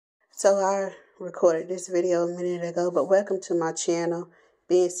So I recorded this video a minute ago, but welcome to my channel,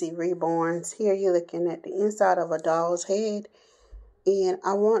 BNC Reborns. Here you're looking at the inside of a doll's head, and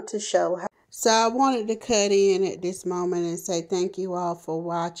I want to show how. So I wanted to cut in at this moment and say thank you all for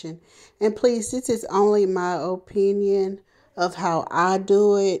watching. And please, this is only my opinion of how I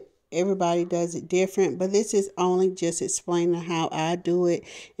do it. Everybody does it different, but this is only just explaining how I do it.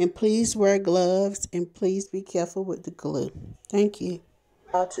 And please wear gloves and please be careful with the glue. Thank you.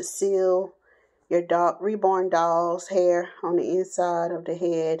 How to seal your reborn doll's hair on the inside of the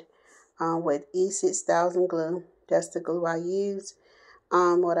head with E6000 glue. That's the glue I use.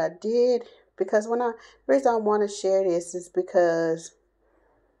 What I did, because the reason I want to share this is because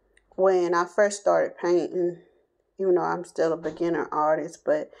when I first started painting, even though I'm still a beginner artist,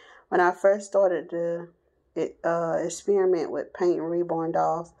 but when I first started to experiment with painting reborn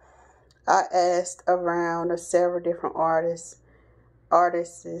dolls, I asked around several different artists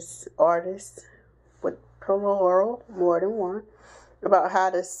with plural, more than one, about how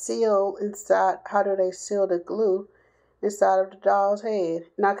to seal inside, how do they seal the glue inside of the doll's head.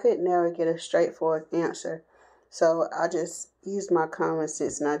 And I could never get a straightforward answer. So I just used my common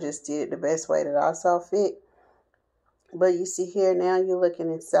sense and I just did it the best way that I saw fit. But you see here now you're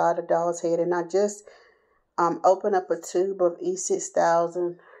looking inside the doll's head, and I just open up a tube of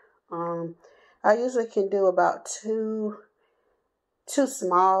E6000. I usually can do about two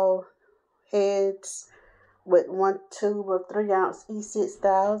small heads with one tube of 3-ounce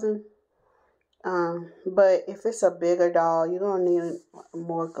E6000. But if it's a bigger doll, you're going to need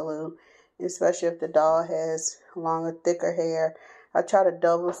more glue, especially if the doll has longer, thicker hair. I try to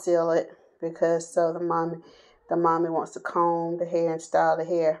double seal it because so the mommy wants to comb the hair and style the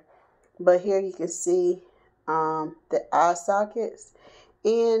hair. But here you can see the eye sockets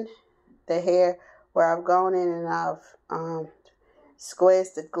in the hair where I've gone in and I've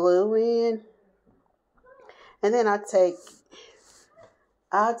squeezed the glue in. And then I take,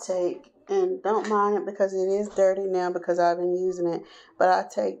 and don't mind it because it is dirty now because I've been using it, but I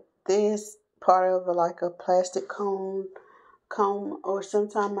take this part of like a plastic comb, or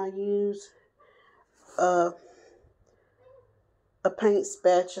sometimes I use a paint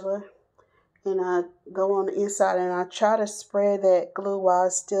spatula, and I go on the inside and I try to spread that glue while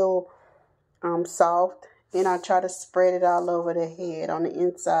it's still soft, and I try to spread it all over the head on the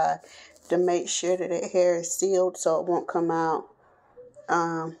inside to make sure that the hair is sealed so it won't come out.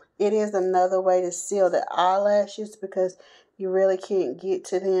 It is another way to seal the eyelashes because you really can't get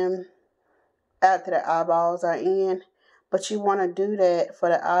to them after the eyeballs are in. But you want to do that for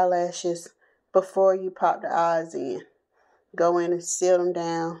the eyelashes before you pop the eyes in. Go in and seal them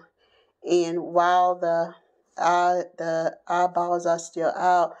down. And while the eyeballs are still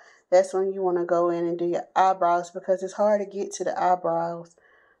out, that's when you want to go in and do your eyebrows, because it's hard to get to the eyebrows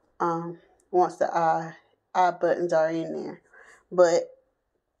once the eye buttons are in there. But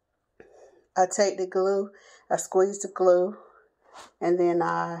I take the glue, I squeeze the glue, and then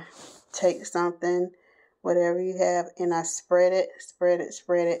I take something, whatever you have, and I spread it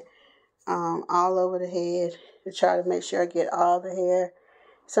all over the head to try to make sure I get all the hair.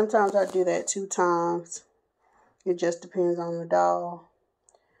 Sometimes I do that 2 times. It just depends on the doll.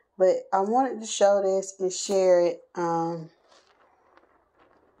 But I wanted to show this and share it so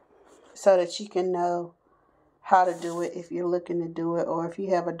that you can know how to do it if you're looking to do it, or if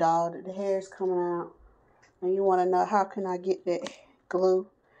you have a doll that the hair is coming out and you want to know how can I get that glue,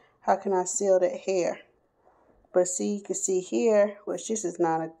 how can I seal that hair. But see, you can see here, which this is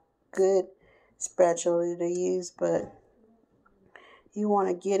not a good spatula to use, but you want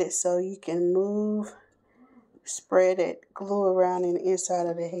to get it so you can spread that glue around in the inside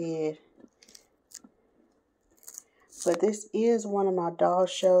of the head. But this is one of my doll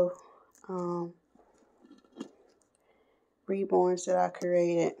show reborns that I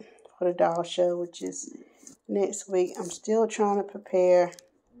created for the doll show, which is next week. I'm still trying to prepare.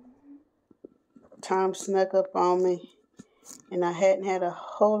 Time snuck up on me, and I hadn't had a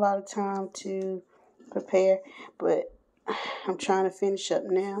whole lot of time to prepare, but I'm trying to finish up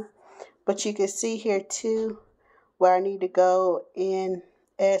now. But you can see here too where I need to go and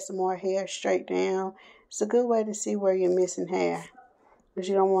add some more hair straight down. It's a good way to see where you're missing hair, because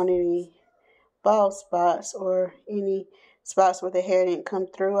you don't want any bald spots or any spots where the hair didn't come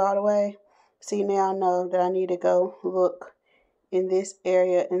through all the way. See, now I know that I need to go look in this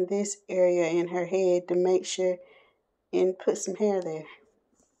area in her head to make sure and put some hair there.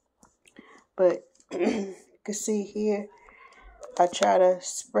 But you can see here, I try to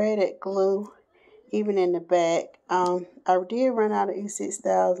spread it glue even in the back. I did run out of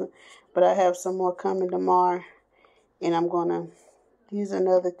E6000, but I have some more coming tomorrow, and I'm going to use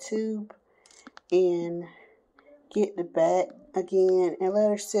another tube and get the back again and let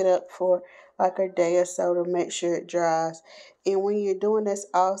her sit up for like a day or so to make sure it dries. And when you're doing this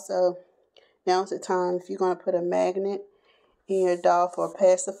also, now's the time if you're going to put a magnet in your doll for a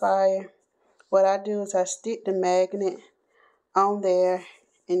pacifier. What I do is I stick the magnet on there,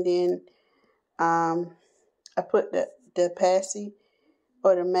 and then I put the passy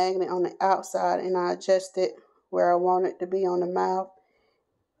or the magnet on the outside, and I adjust it where I want it to be on the mouth,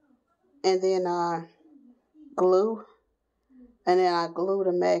 and then I glue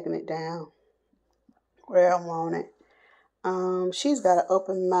the magnet down where I want it. She's got an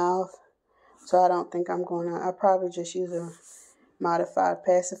open mouth, so I don't think I'll probably just use a modified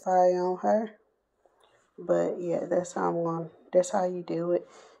pacifier on her. But yeah, that's how you do it.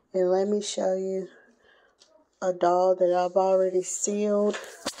 And let me show you a doll that I've already sealed.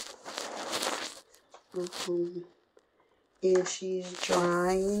 And she's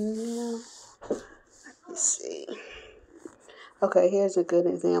drying. Let's see. Okay, here's a good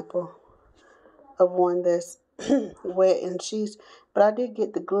example of one that's wet, but I did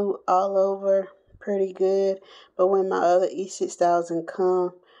get the glue all over pretty good. But when my other E6000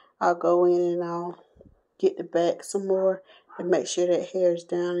 come, I'll go in and I'll get the back some more and make sure that hair is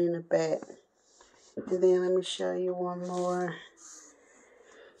down in the back. And then let me show you one more.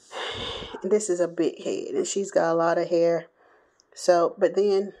 This is a big head, and she's got a lot of hair. So, but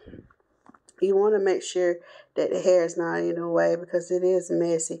then you want to make sure that the hair is not in the way because it is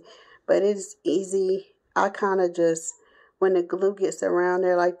messy. But it's easy. I kind of just, when the glue gets around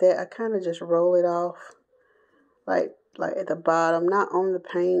there like that, I kind of just roll it off. Like at the bottom, not on the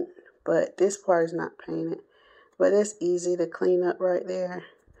paint, but this part is not painted. But it's easy to clean up right there.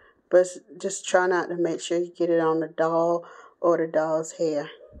 But just try not to make sure you get it on the doll or the doll's hair.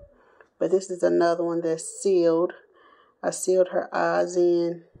 But this is another one that's sealed. I sealed her eyes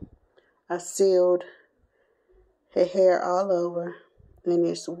in. I sealed her hair all over. And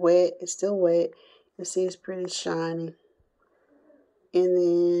it's wet. It's still wet. You see it's pretty shiny. And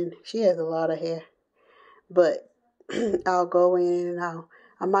then she has a lot of hair. But I'll go in and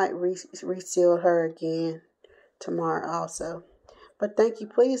I might reseal her again tomorrow also. But thank you.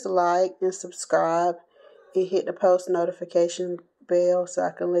 Please like and subscribe and hit the post notification bell so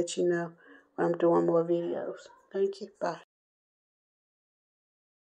I can let you know when I'm doing more videos. Thank you. Bye.